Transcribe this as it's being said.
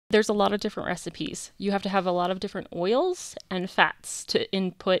There's a lot of different recipes. You have to have a lot of different oils and fats to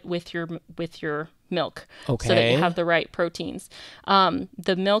input with your milk, so that Okay. you have the right proteins.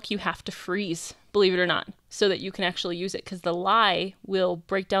 The milk you have to freeze, believe it or not, so that you can actually use it, because the lye will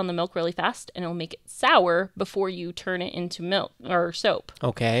break down the milk really fast and it'll make it sour before you turn it into milk or soap.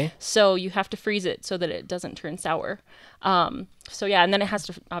 Okay. So you have to freeze it so that it doesn't turn sour. So yeah, and then it has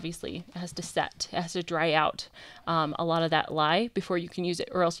to set. It has to dry out a lot of that lye before you can use it,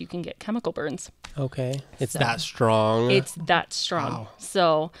 or else you can get chemical burns. Okay. It's So that strong. it's that strong. Wow.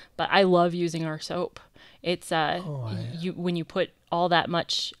 So, but I love using our soap. It's Oh, you when you put all that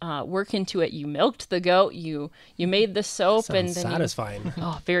much work into it, you milked the goat, you made the soap, and sounds then satisfying.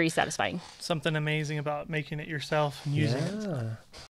 very satisfying. Something amazing about making it yourself and using it. Yeah.